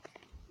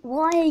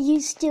Why are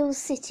you still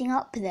sitting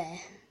up there?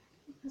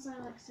 Because I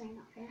like staying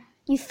up here.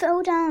 You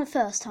fell down the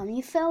first time,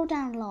 you fell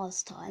down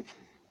last time.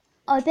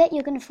 I bet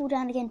you're going to fall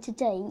down again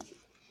today.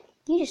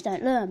 You just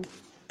don't learn.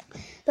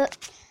 But,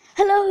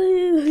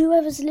 hello,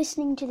 whoever's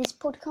listening to this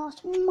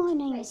podcast. My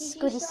name is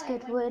Squiddy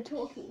Squidward.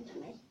 Talking to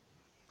me?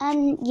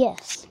 And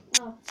yes.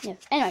 Oh. Yeah.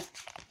 Anyway,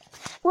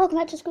 welcome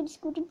back to Squiddy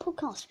Squidward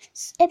podcast.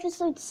 It's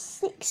episode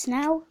 6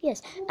 now.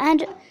 Yes.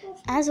 And,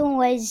 as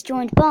always,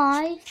 joined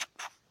by...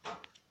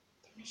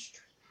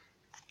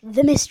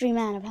 The mystery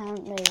man,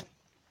 apparently.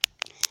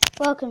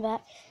 Welcome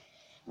back.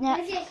 Now,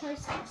 I get closer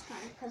this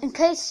time. in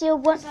case you're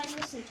Because I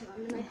listen to them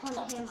and I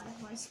can't hear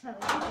my voice very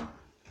well.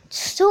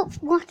 stop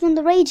whacking on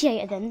the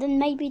radiator then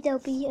maybe they'll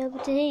be able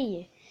to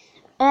hear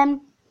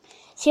you.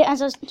 See,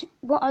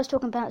 what I was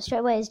talking about straight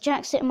away is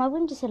Jack sitting on my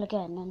windowsill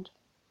again, and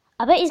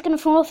I bet he's going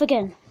to fall off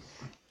again.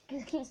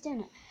 Because he keeps doing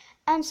it.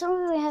 And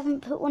sorry we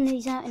haven't put one of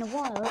these out in a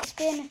while. It's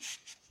been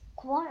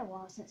quite a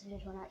while since we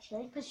did one,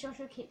 actually. Because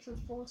Joshua keeps on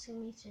forcing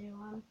me to,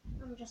 I'm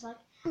just like...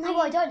 No,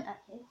 I don't,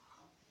 actually.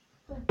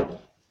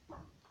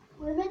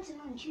 We're meant to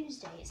on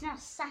Tuesday. It's now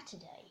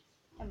Saturday,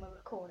 and we're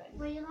recording.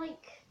 Were you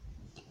like...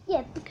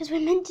 Yeah, because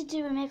we're meant to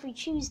do them every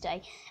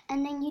Tuesday,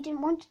 and then you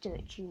didn't want to do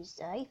it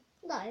Tuesday.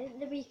 No,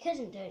 we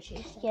couldn't do it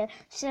Tuesday. Yeah,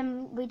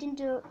 so we didn't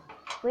do it.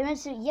 We were meant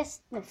to do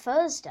it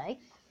Thursday.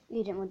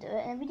 You didn't want to do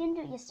it, and we didn't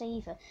do it yesterday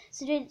either.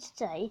 So we did it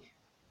today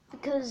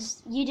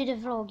because you did a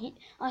vlog.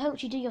 I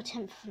helped you do your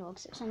 10th vlog,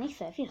 so it's only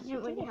fair if you You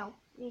didn't really help.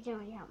 You didn't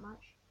really help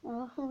much.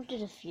 Well, I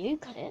did a few,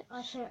 cut it.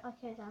 I could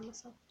have done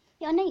myself.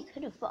 Yeah, I know you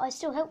could have, but I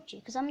still helped you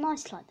because I'm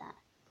nice like that.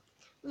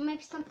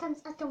 Maybe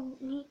sometimes I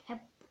don't need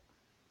help.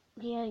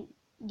 Yeah,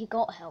 you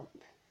got help.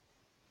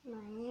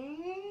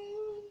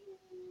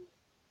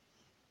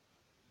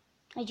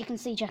 As you can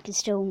see, Jack is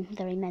still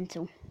very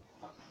mental.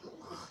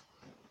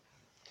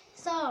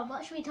 So,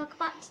 what should we talk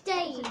about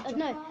today?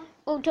 No,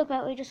 we'll talk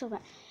about what we just talked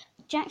about.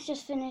 Jack's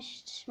just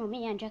finished, well,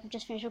 me and Jack have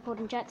just finished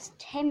recording Jack's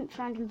 10th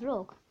random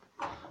vlog.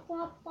 Sorry,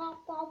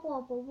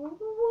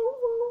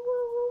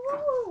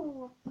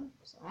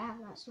 I have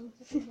that song.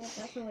 That's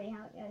not really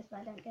how it goes,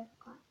 but I don't go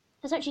quite.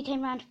 This actually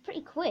came round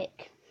pretty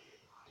quick.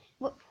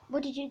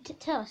 What did you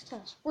tell us?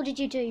 What did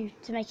you do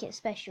to make it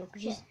special?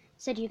 Because you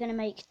said you're going to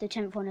make the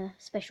 10th one a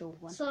special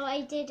one. So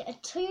I did a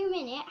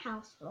 2-minute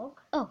house vlog.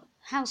 Oh,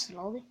 house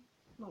vlog.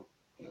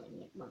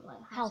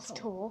 House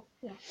tour.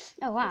 Yeah.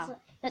 Oh wow,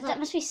 that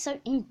must be so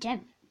in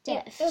depth.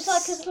 Yeah, it was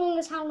like as long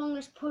as how long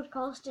this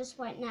podcast is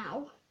right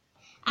now.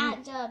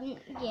 And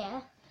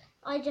yeah,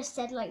 I just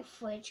said like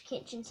fridge,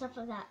 kitchen, stuff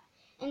like that.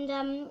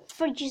 And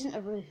fridge isn't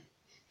a room.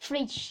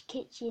 Fridge,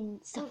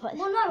 kitchen, stuff like that.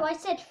 Well, no, I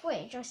said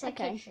fridge. I said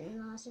Okay. kitchen, and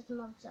then I said some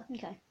other stuff.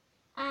 Okay.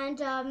 And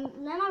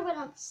then I went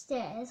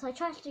upstairs. I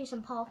tried to do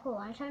some parkour.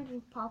 I tried to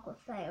do parkour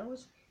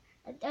fails.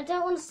 I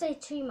don't want to say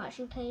too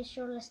much in case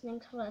you're listening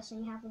to this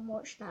and you haven't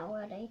watched that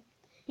already.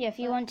 Yeah, if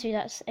you want to,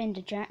 that's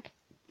Ender Jack.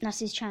 That's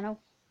his channel.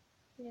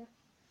 Yeah.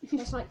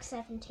 There's like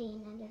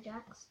 17 Ender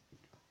Jacks.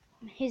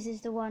 His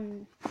is the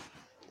one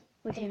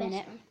with The him in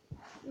best it.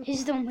 one. His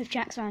is the one with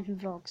Jack's random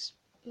vlogs.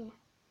 Yeah.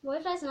 What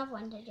if there's another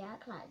Ender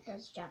Jack like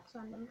does Jack's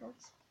random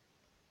vlogs?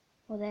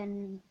 Well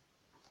then,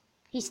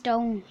 he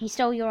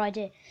stole your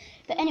idea.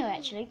 But anyway,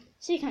 actually,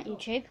 speaking of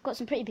YouTube, got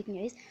some pretty big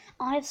news.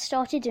 I've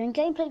started doing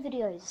gameplay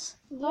videos.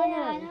 Yeah,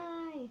 I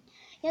know.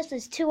 Yes,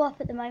 there's 2 up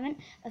at the moment.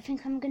 I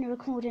think I'm going to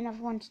record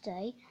another one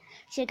today.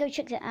 So yeah, go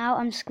check that out.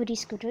 I'm Squiddy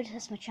Squidward.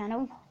 That's my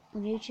channel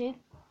on YouTube.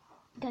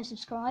 Go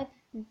subscribe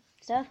and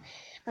stuff.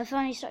 I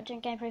finally started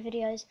doing gameplay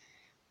videos.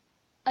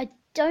 I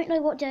don't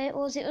know what day it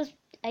was. It was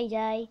a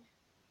day.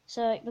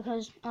 So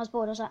because I was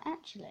bored, I was like,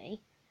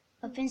 actually,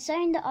 I've been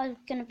saying that I'm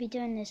going to be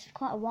doing this for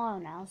quite a while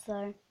now.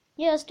 So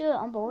yeah, let's do it.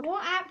 I'm bored.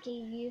 What app do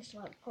you use to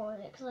like record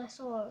it? Because I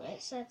saw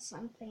it said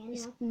something. Anyway.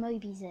 It's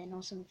Mobizen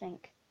or something.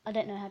 I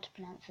don't know how to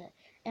pronounce it.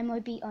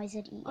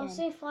 Mobizen. I'll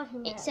see if I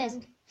can get It says.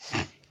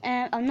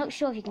 I'm not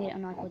sure if you can get it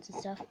on iPods and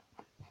stuff.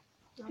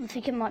 then. I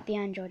think it might be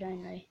Android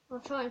only. I'll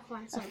try and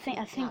find something.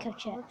 I think I've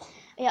checked.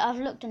 Yeah, I've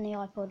looked on the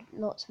iPod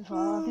lots before.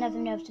 I've never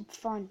been able to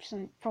find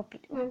something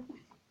properly.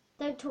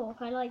 Don't talk.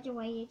 I like the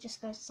way you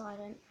just go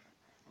silent.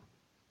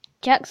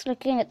 Jack's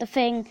looking at the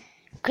thing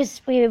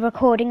because we're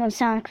recording on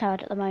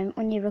SoundCloud at the moment.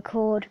 When you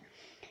record,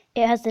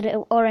 it has the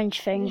little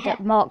orange thing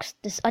that marks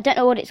this. I don't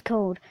know what it's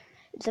called.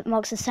 That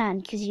marks the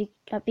sound because you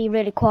like be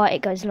really quiet.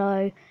 It goes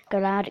low, go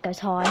loud. It goes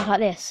high, like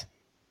this.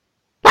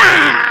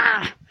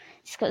 Ah!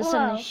 It's got to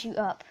suddenly shoot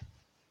up.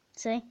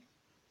 See?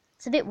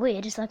 It's a bit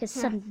weird. It's like a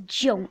sudden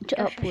jolt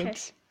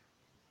upwards.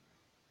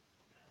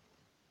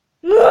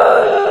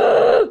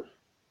 Oh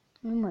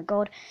my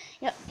god.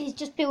 Yeah, he's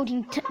just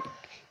building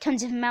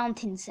tons of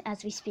mountains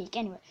as we speak.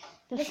 Anyway,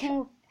 Let's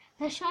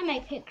try and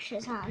make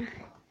pictures, Han.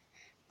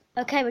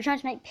 Okay, we're trying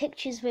to make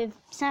pictures with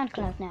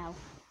SoundCloud now.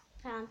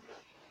 Han.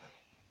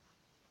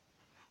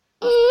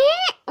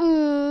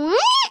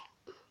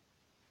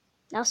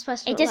 That's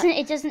supposed to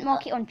it doesn't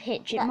mark it on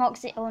pitch, it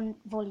marks it on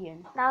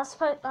volume. That was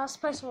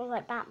supposed to look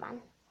like Batman.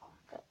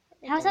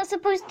 How's that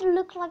supposed to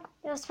look like?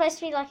 It was supposed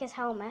to be like his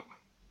helmet.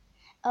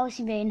 Oh,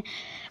 you mean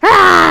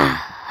rah,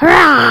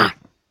 rah.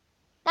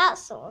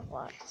 sort of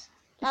works.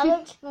 That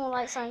looks more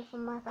like something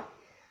from my phone.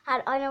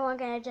 And I know what I'm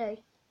going to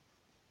do.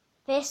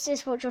 This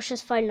is what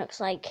Josh's phone looks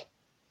like.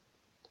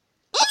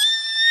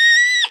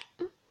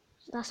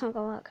 That's not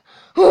going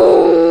to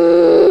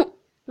work.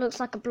 Looks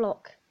like a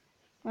block.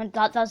 Well,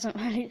 that doesn't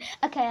really.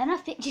 Okay,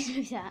 enough pictures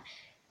of that.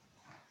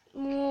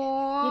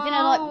 You're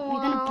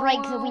gonna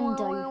break the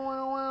window.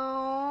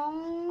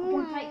 I'm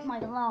gonna break my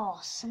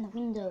glass in the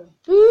window.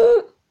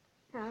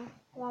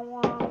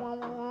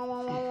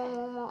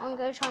 I'm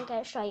going to try and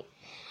get it straight.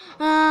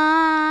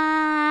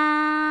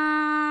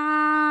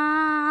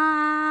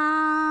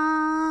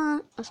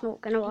 That's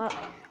not going to work.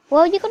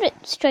 Well, you got it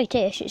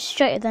straight-ish. It's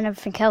straighter than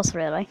everything else,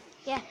 really.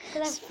 Yeah,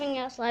 because everything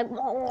else like...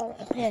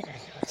 Yeah.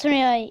 So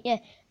anyway, yeah.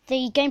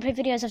 The gameplay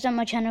videos I've done on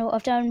my channel,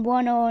 I've done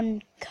one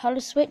on Colour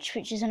Switch,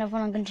 which is another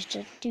one I'm going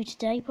to do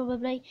today,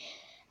 probably.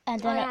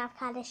 And then I have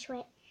Colour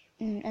Switch.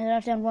 And then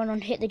I've done one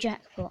on Hit the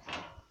Jackpot.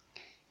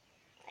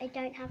 I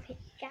don't have Hit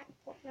the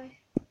Jackpot, no.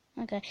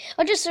 Okay.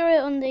 I just saw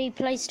it on the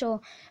Play Store,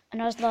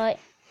 and I was like,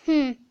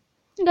 okay,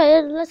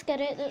 let's get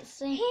it. Let's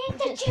see. Hit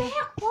the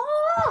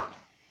jackpot!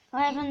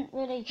 I haven't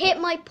really... Hit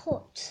my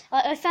pot.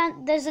 I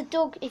found there's a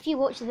dog, if you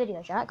watch the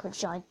video, Jack,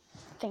 which I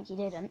think you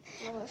didn't.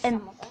 There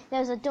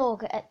was a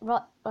dog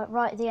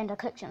right at the end. I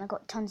clicked it and I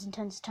got tons and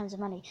tons of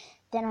money.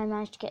 Then I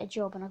managed to get a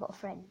job and I got a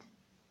friend.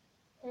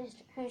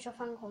 Who's your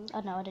friend called?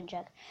 I don't know, I didn't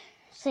check.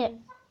 So yeah,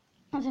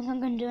 I think I'm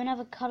going to do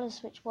another Colour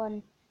Switch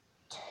one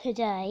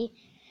today.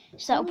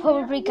 So that'll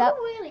probably go...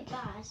 You're really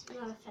bad,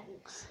 no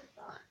offence.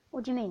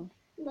 What do you mean?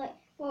 Like,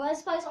 well, I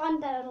suppose I'm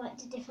better like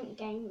the different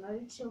game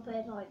modes. You're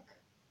better like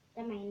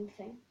the main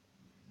thing.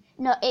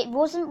 No, it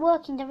wasn't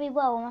working very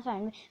well on my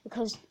phone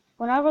because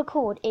when I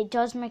record, it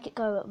does make it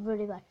go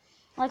really bad.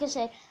 Like I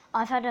said,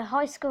 I've had a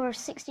high score of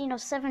 16 or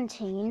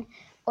 17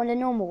 on the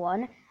normal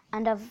one,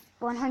 and I've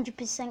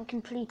 100%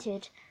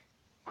 completed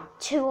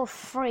 2 or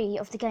 3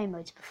 of the game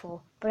modes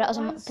before. But that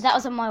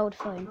was on my old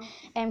phone.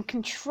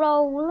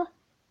 Control,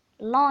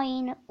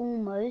 Line,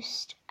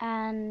 Almost,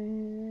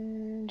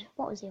 and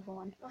what was the other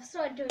one? I've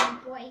started doing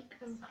Break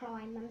and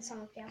Climb and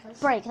some of the others.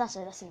 Break. That's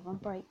the other one.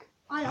 Break.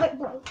 I like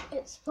Break.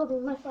 It's probably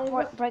my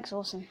favourite. Break's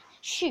awesome.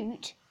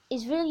 Shoot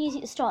is really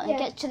easy to start. And it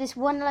gets to this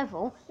one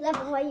level.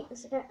 Level 8,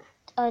 isn't it?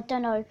 I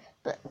don't know,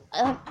 but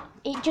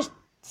it just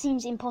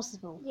seems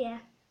impossible. Yeah.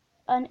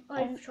 And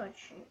I've tried to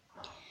shoot.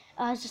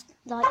 I was just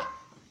like...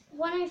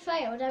 When I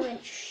failed, I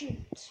went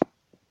shoot.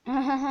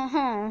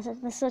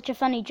 That's such a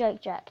funny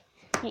joke, Jack.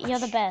 You're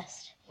the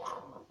best.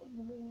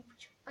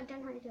 I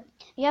don't know how to do it.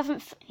 You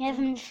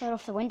haven't fell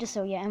off the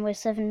windowsill yet, and we're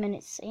 7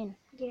 minutes in.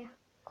 Yeah.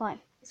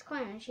 It's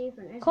quite an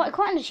achievement, isn't it?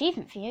 Quite an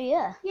achievement for you,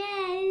 yeah.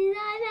 Yeah,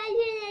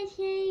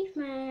 that's an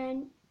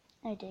achievement.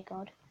 Oh dear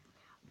God.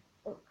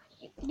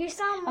 You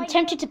sound like... I'm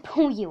tempted to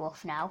pull you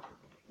off now.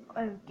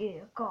 Oh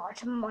dear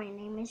God, my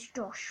name is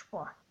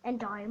Joshua,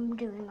 and I am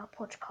doing a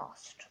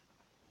podcast.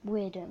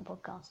 We're doing a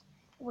podcast.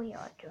 We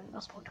are doing a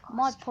podcast.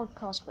 My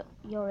podcast, but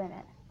you're in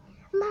it.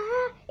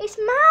 It's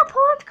my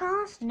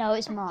podcast. No,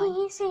 it's mine.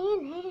 He's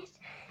in it.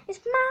 It's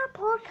my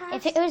podcast.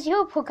 If it was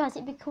your podcast,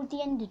 it'd be called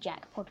the Ender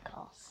Jack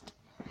podcast.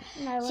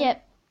 No, So, yeah,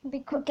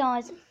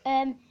 guys,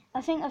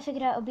 I think I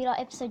figured out it'll be like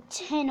episode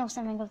 10 or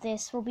something of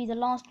this will be the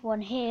last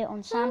one here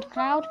on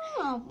SoundCloud.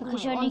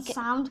 Because you only on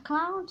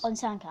SoundCloud? On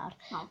SoundCloud.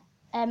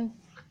 Oh.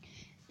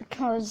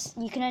 Because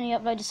you can only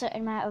upload a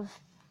certain amount of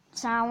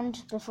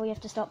sound before you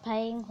have to stop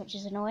paying, which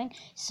is annoying.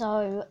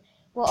 So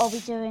what I'll be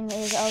doing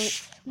is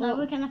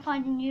we're going to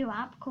find a new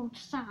app called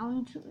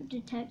Sound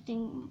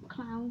Detecting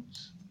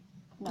Clouds.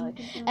 No.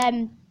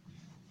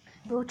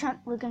 We're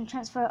going to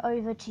transfer it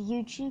over to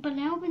YouTube. But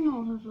now we're not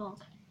on a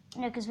vlog.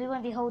 No, because we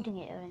won't be holding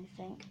it or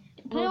anything.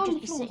 Put it on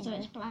the floor so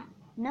it's black.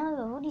 No, I've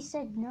already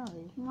said no.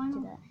 Why not?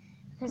 To that.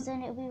 Because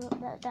then it'll be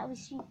that would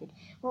be stupid.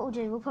 What we'll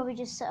do, we'll probably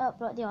just set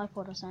up like the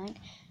iPod or something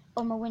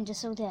on my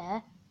windowsill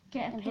there.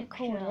 Get a and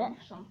picture record it. or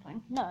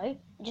something. No,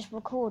 just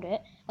record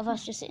it of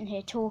us just sitting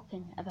here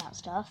talking about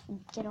stuff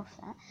and get off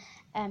that.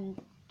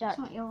 It's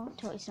not yours.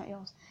 It's not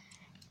yours.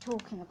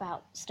 Talking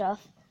about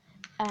stuff,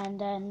 and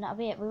then that'll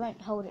be it. We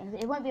won't hold it.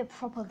 It won't be a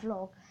proper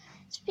vlog.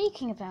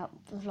 Speaking about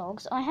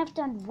vlogs, I have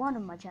done one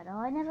on my channel.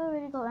 I never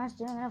really got around to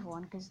doing another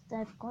one because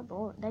they're quite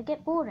boring. They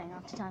get boring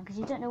after time because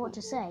you don't know what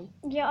to say.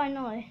 Yeah, I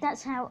know.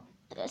 That's how.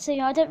 So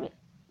I don't.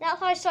 That's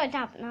how I started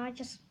out, but now I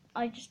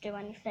just do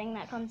anything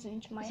that comes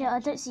into my head. I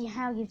don't see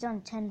how you've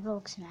done 10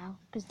 vlogs now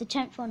because the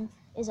 10th one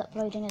is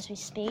uploading as we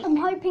speak. I'm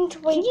hoping to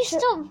wait. Can you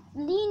stop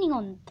leaning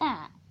on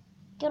that?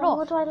 Get off.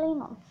 What do I lean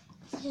on?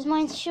 This is my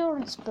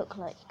insurance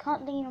booklet. You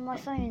can't lean on my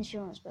phone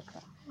insurance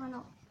booklet. Why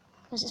not?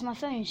 Because it's my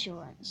phone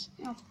insurance.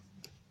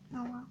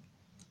 Oh well.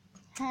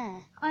 Huh.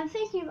 I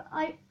think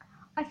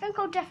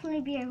I'll definitely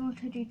be able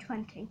to do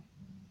 20.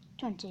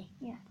 20.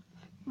 Yeah.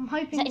 I'm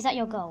hoping. Is that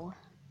your goal?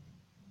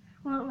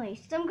 Well, at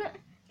least I'm good.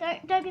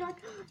 Don't be like,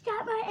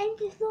 Jack might end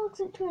his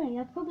vlogs at 20.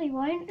 I probably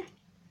won't.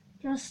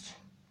 Just,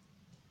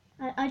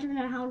 I don't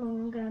know how long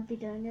I'm going to be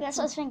doing it. That's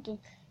what I was thinking.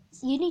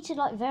 You need to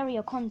like vary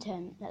your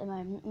content at the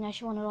moment unless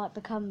you want to like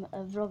become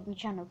a vlogging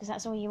channel because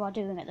that's all you are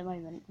doing at the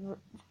moment.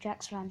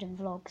 Jack's random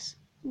vlogs.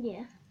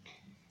 Yeah.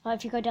 Like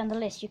if you go down the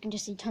list, you can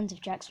just see tons of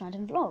Jack's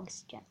Random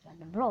Vlogs. Jack's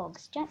Random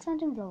Vlogs. Jack's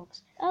Random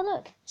Vlogs. Oh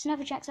look, it's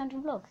another Jack's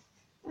Random Vlog.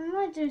 I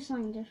might do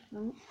something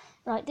different.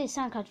 Right, this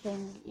SoundCloud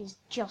thing is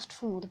just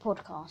for the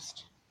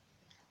podcast.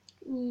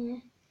 Yeah.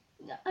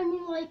 I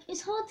mean, like,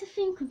 it's hard to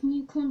think of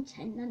new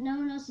content that no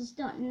one else has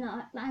done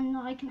and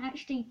that I can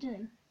actually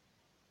do.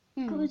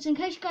 Because in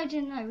case you guys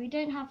didn't know, we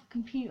don't have a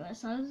computer,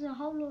 so there's a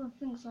whole lot of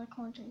things I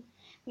can't do.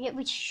 Yeah,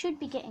 we should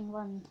be getting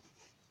one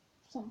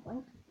At some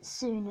point.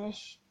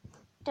 soonish.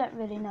 Don't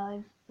really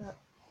know, but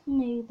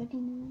Nobody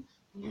knows.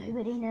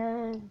 nobody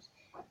knows.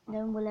 No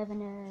one will ever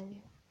know.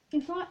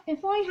 If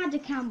I had a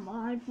camera,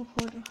 I'd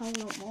record a whole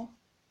lot more.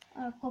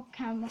 I've got a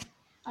camera.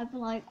 I'd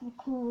like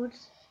record.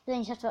 Then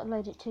you just have to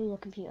upload it to the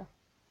computer.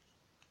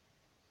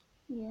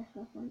 Yeah,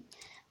 that's one.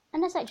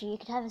 And that's actually, you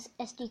could have an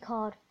SD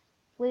card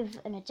with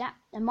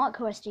a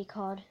micro SD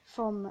card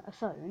from a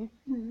phone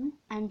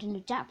and an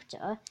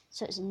adapter,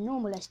 so it's a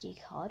normal SD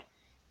card.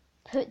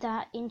 Put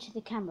that into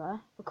the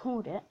camera,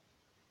 record it,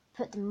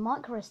 put the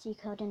micro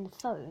SD card in the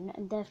phone,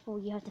 and therefore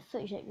you have the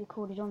footage that you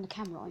recorded on the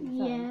camera on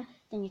your phone. Yeah.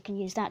 Then you can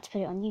use that to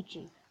put it on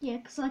YouTube. Yeah,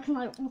 because I can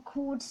like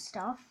record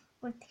stuff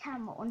with the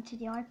camera onto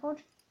the iPod.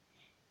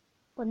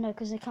 Well, no,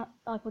 because the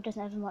iPod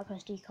doesn't have a micro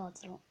SD card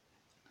slot.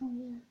 Oh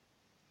yeah.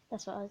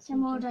 That's what I was And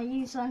thinking. what would I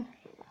use then?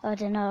 I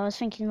don't know, I was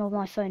thinking more of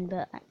my phone,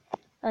 but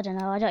I don't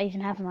know, I don't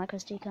even have a micro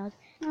SD card.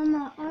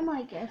 I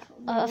might get.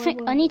 I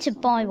think I need to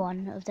buy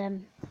one of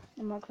them,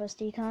 a micro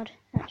SD card,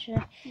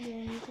 actually. Yeah,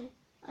 me too.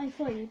 I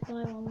thought you'd buy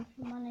one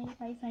for money.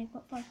 I think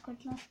got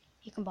 £5 left.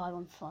 You can buy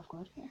one for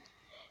 £5.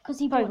 Because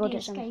he Probably bought will the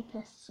get some.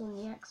 Escapists on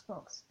the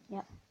Xbox.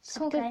 Yep. It's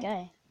Cool a good game.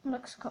 game.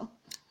 Looks cool.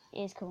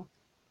 It is cool.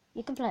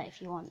 You can play it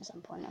if you want at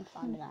some point, I'm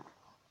fine with that.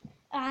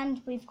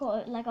 And we've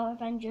got Lego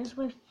Avengers.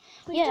 We've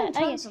Yeah, done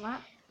tons of that.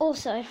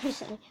 Also,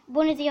 recently,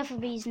 one of the other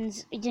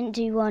reasons we didn't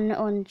do one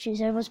on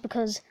Tuesday was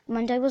because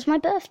Monday was my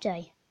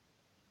birthday.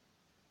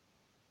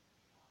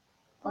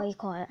 Why are you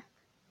quiet?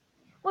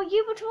 Well,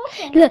 you were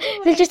talking. Look,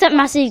 there's just that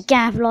massive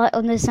gap like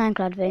on the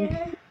SoundCloud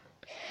thing.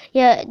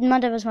 Yeah,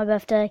 Monday was my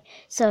birthday,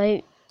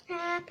 so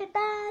Happy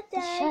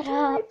birthday, Shut to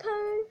up.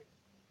 Pooh.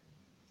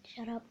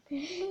 shut up.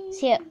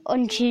 So yeah,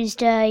 on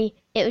Tuesday,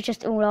 it was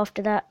just all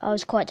after that. I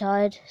was quite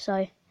tired,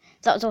 so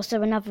that was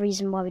also another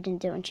reason why we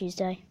didn't do it on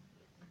Tuesday.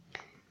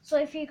 So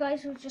if you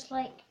guys were just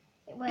like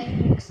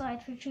really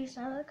excited for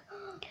Tuesday, like,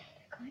 oh,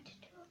 we're going to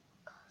do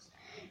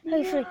a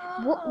podcast.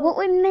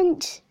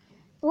 Hopefully,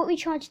 what we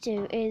try to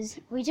do is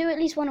we do at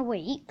least one a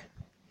week,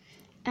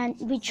 and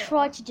we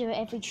try to do it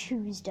every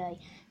Tuesday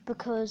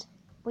because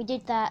we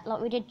did that,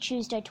 like we did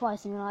Tuesday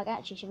twice, and we're like,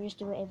 actually, should we just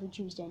do it every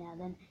Tuesday now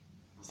then?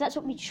 So that's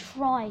what we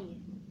try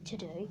to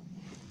do,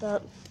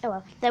 but oh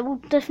well, there will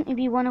definitely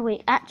be one a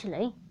week.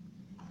 Actually,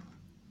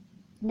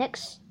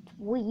 next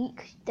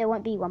week there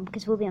won't be one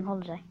because we'll be on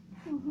holiday.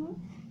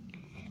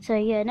 So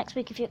yeah, next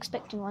week if you're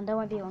expecting one, there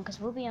won't be one because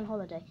we'll be on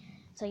holiday.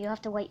 So you'll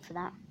have to wait for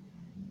that.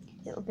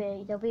 There'll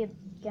be a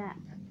gap.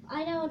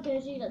 I know I'm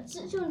going to do that.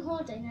 Since you're on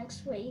holiday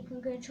next week, I'm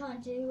going to try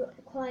and do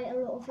quite a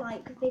lot of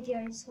like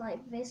videos like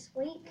this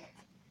week.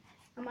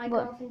 I might go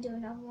What? off and do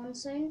another one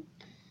soon.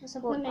 At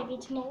some What? point,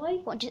 maybe tomorrow.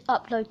 What, just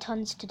upload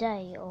tons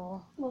today,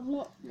 or? Well,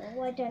 not.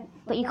 No, I don't.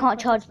 But you my can't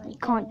iPod charge. doesn't You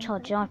can't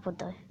charge do your iPod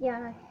though. Yeah, I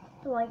know.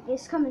 But, like,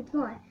 it's coming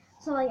tomorrow.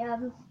 So like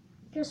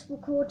just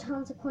record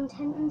tons of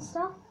content and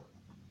stuff.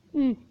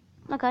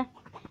 Okay.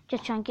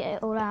 Just try and get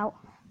it all out.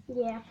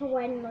 Yeah, for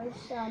when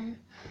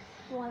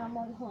when I'm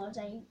on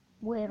holiday.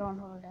 We're on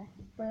holiday.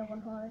 We're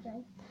on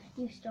holiday.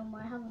 You still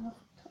might have enough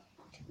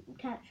to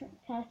catch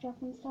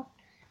up and stuff.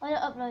 I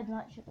don't upload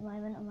much at the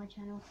moment on my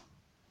channel.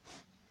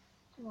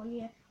 Well,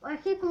 yeah. Well, I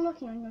keep on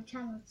looking on your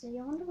channel, so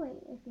you wonder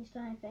if he's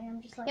done anything.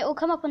 I'm just like, It will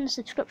come up on the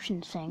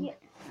subscription thing. yeah,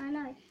 I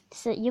know.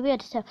 So you'll be able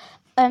to tell.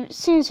 As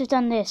soon as we've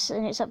done this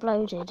and it's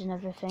uploaded and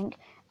everything,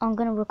 I'm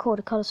going to record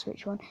a colour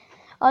switch one.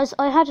 I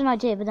had an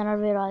idea, but then I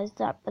realised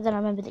that. But then I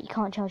remembered that you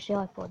can't charge the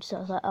iPod, so I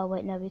was like, oh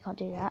wait, no, we can't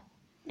do that.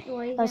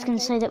 Well, I was going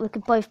to say that we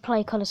could both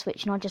play colour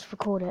switch and I'll just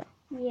record it.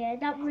 yeah,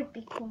 that would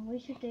be cool. We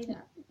should do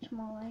that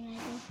tomorrow, maybe.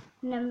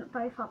 And then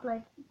both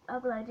upload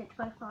it to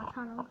both our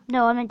channels.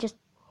 No, I meant just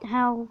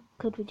how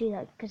could we do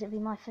that? Because it'd be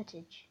my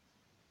footage.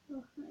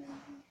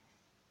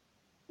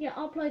 Yeah,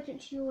 upload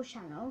it to your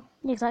channel,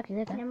 Exactly.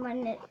 and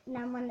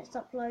then when it's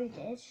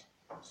uploaded,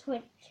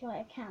 switch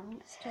like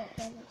accounts to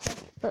upload it to.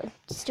 But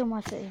it's still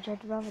my footage.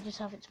 I'd rather just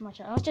have it to my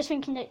channel. I was just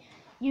thinking that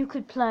you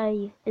could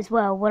play as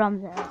well while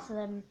I'm there. So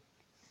then,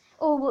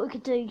 or what we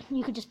could do,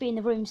 you could just be in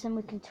the room, so then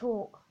we can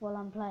talk while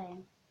I'm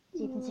playing,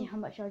 so you can see how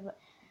much I.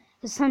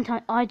 Because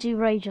sometimes I do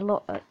rage a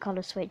lot at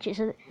colour switch.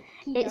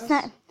 It's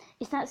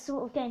that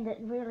sort of game that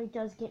really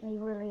does get me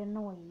really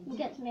annoyed. It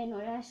gets me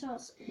annoyed.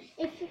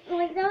 If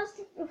there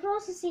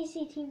was a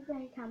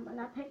CCTV camera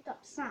and I picked up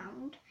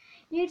sound,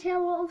 you'd hear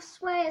a lot of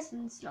swears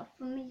and stuff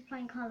from me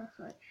playing colour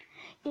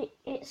switch.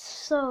 It's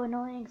so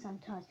annoying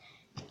sometimes.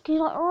 Because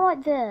you're like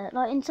right there,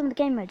 like in some of the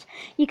game modes,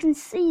 you can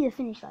see the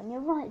finish line.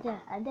 You're right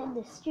there, and then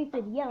this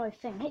stupid yellow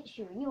thing hits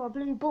you, and you're a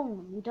blue ball,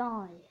 and you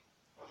die.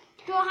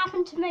 Do you know what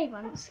happened to me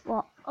once?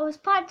 What?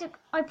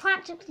 I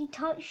practically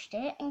touched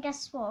it, and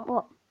guess what?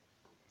 What?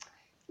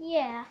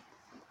 Yeah.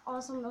 I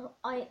was on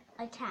I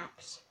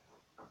tapped.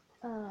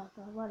 Oh,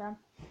 God, well done.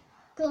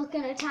 I was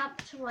gonna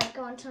tap to like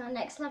go on to the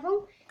next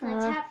level, and I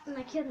tapped and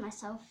I killed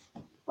myself.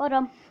 Well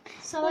done.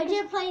 So I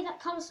did play that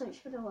colour switch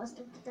for the rest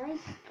of the day.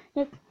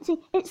 Yeah, see,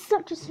 it's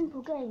such a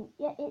simple game,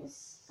 yet it's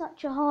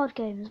such a hard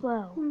game as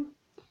well.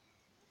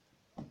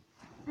 I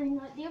mean,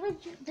 like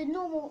the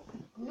normal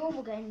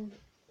game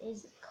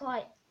is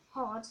quite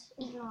hard.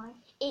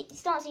 It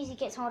starts easy,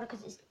 gets harder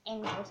because it's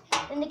endless.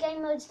 Then the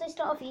game modes, they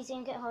start off easy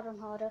and get harder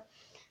and harder.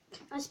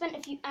 I spent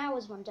a few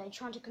hours one day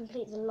trying to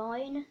complete the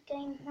line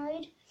game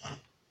mode.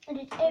 I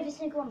did every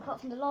single one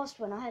apart from the last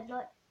one. I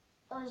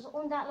was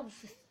on that level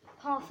for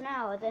half an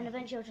hour, then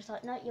eventually I was just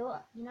like, no,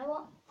 you know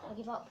what? I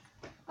give up.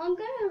 I'm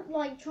gonna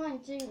like try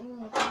and do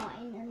all of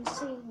mine and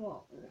see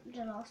what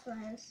the last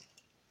one is.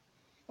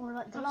 Or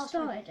like the I've last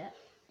started one. it.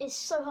 It's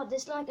so hard.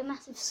 There's like a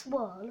massive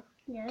swirl.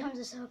 Yeah. Tons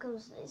of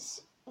circles.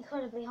 It's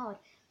incredibly hard.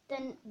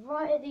 Then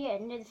right at the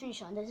end, near the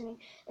finish line, there's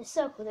a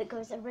circle that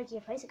goes at a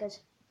regular pace. It goes.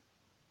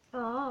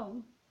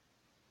 Oh.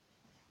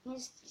 You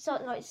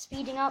start like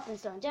speeding up and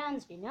slowing down,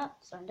 speeding up,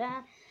 slowing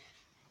down.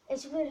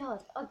 It's really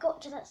hard. I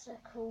got to that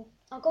circle.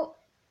 I got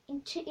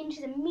into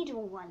the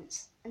middle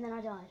once, and then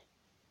I died.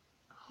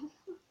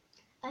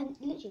 And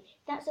literally,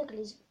 that circle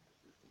is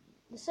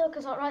the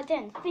circle's like right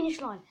then.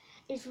 Finish line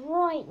is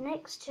right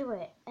next to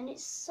it, and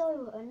it's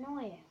so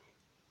annoying.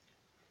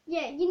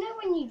 Yeah, you know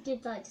when you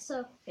did like the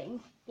circle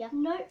thing? Yeah.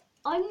 No,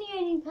 I'm the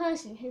only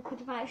person who could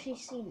have actually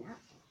seen that.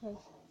 Who?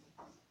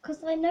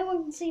 Because like no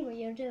one can see what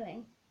you're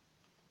doing.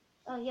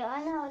 Oh yeah,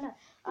 I know.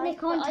 They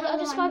can't tell I I'm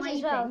described it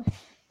as well. waving.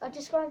 I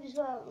described as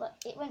well. Like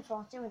it went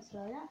fast, it went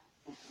slow.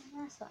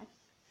 That's fine.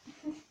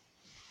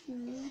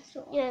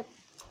 Yeah.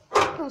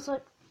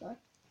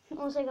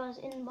 Also, guys,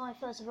 in my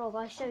first vlog,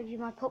 I showed you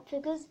my pop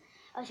figures.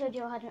 I showed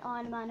you I had an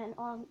Iron Man, an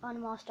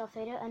Iron Man Star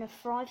Vader, and a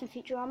Fry from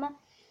Futurama.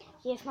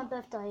 Yeah, for my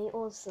birthday,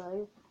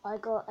 also, I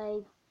got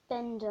a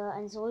Bender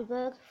and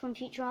Zoidberg from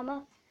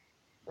Futurama,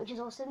 which is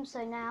awesome.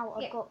 So now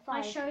I've got 5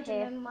 I showed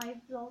here. them in my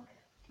vlog.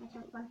 I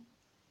took one.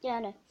 Yeah, I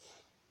know.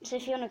 So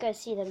if you want to go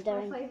see them,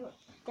 they're My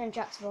in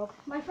Jack's vlog.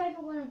 My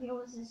favourite one of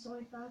yours is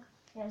Zoidberg.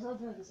 Yeah,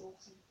 Zoidberg is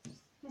awesome.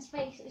 His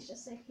face is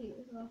just so cute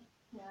as well.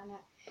 Yeah, I know.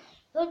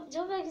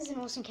 Zoidberg is an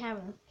awesome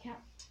character.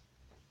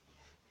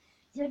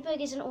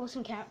 Zoidberg is an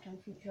awesome character in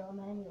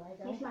Futurama anyway,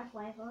 though. He's my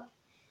favourite.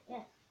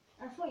 Yeah.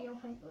 I thought your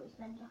favourite was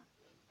Bender.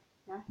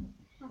 No.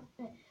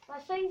 My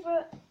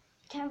favourite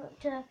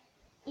character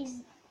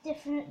is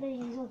definitely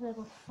Zoidberg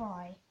or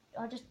Fry.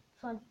 I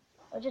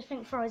just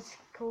think Fry's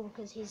cool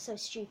because he's so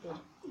stupid.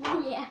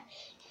 Yeah.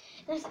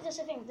 That's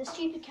the thing. The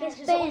stupid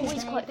characters are Bend,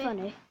 always quite baby.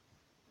 funny.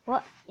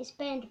 What? It's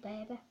Bend,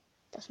 baby.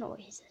 That's not what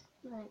he said.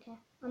 I don't care.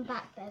 I'm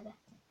back, baby.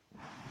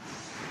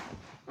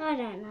 I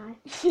don't know.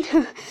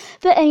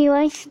 But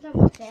anyway,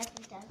 Don't care if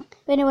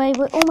I'm dead.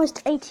 we're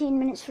almost 18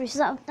 minutes through,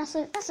 so that's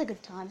a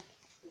good time.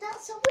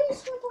 That's a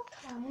reasonable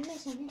time,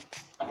 isn't it?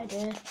 I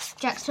do.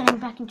 Jack's turning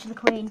back into the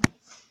Queen.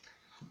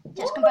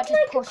 Jack's I going back to would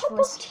his like a posh cup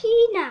voice. of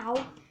tea now.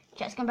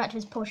 Jack's going back to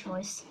his posh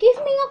voice. Give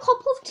me a cup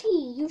of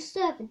tea, you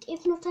servant.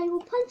 If not, I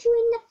will punch you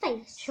in the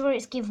face. Sure,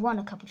 it's give one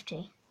a cup of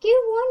tea.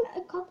 Give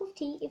one a cup of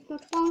tea. If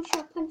not, one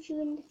shall punch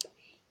you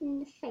in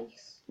the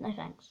face. No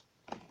thanks.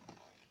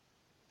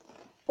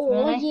 Oh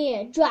Really?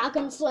 yeah,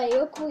 Dragon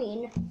Slayer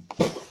Queen.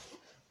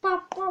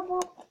 Are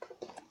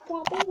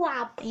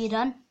you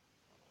done?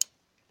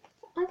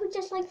 I would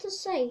just like to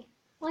say,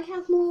 I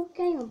have more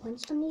gamer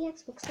points on the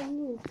Xbox than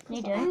you.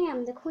 You because do? I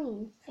am the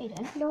queen. Are you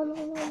done? Lol,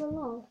 lol, lol, lol,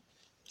 lol.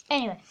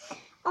 Anyway.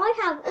 I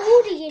have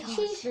all the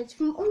achievements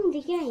from all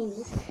the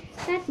games.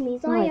 That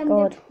means I my am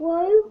God. the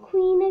pro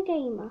queen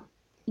gamer.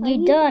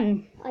 You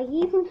done? I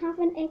even have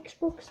an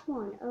Xbox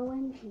One.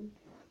 OMG.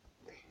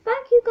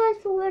 Thank you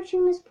guys for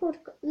watching this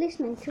podcast,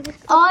 listening to this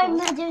podcast. I'm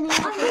not doing it.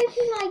 I hope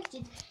you liked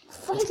it.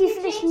 Thank you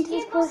for listening to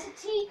this Give us podcast.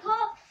 a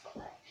teacup.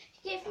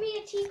 Give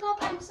me a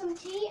teacup and some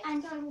tea,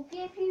 and I will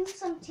give you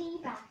some tea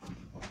back.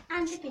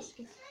 And a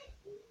biscuit.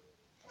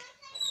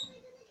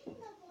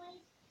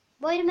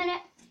 Wait a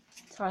minute.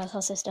 Sorry, that's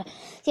our sister.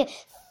 Yeah,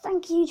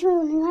 thank you to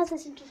everyone who has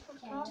listened to this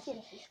podcast.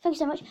 Yeah, thank you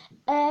so much.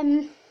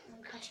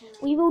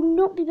 We will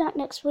not be back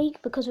next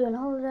week because we're on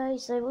holiday,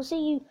 so we'll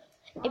see you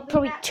in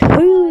probably back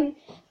 2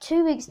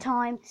 weeks'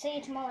 time See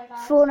you tomorrow,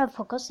 guys. for another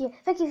podcast. Yeah,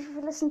 thank you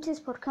for listening to this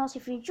podcast.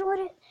 If you enjoyed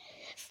it,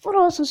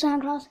 follow us on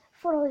SoundCloud.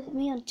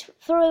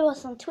 Follow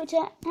us on Twitter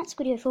at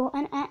Squiddy4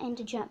 and at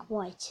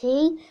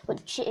EnderJackYT,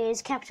 which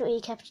is capital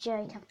E, capital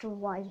J, capital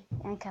Y,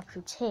 and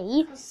capital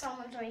T. Because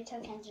someone's already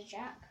took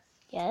Jack.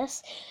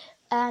 Yes.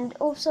 And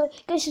also,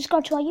 go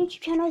subscribe to our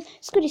YouTube channel,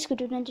 Squiddy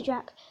Squidward and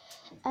EnderJack,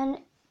 and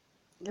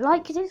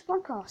like this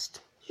podcast.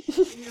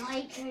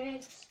 Like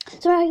it.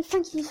 So,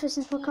 thank you for listening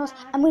to this podcast,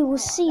 and we will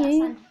see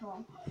you.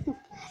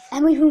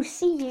 And we will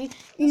see you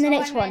in the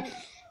next one.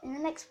 In the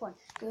next one.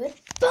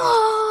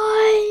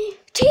 Goodbye.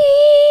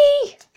 Tea.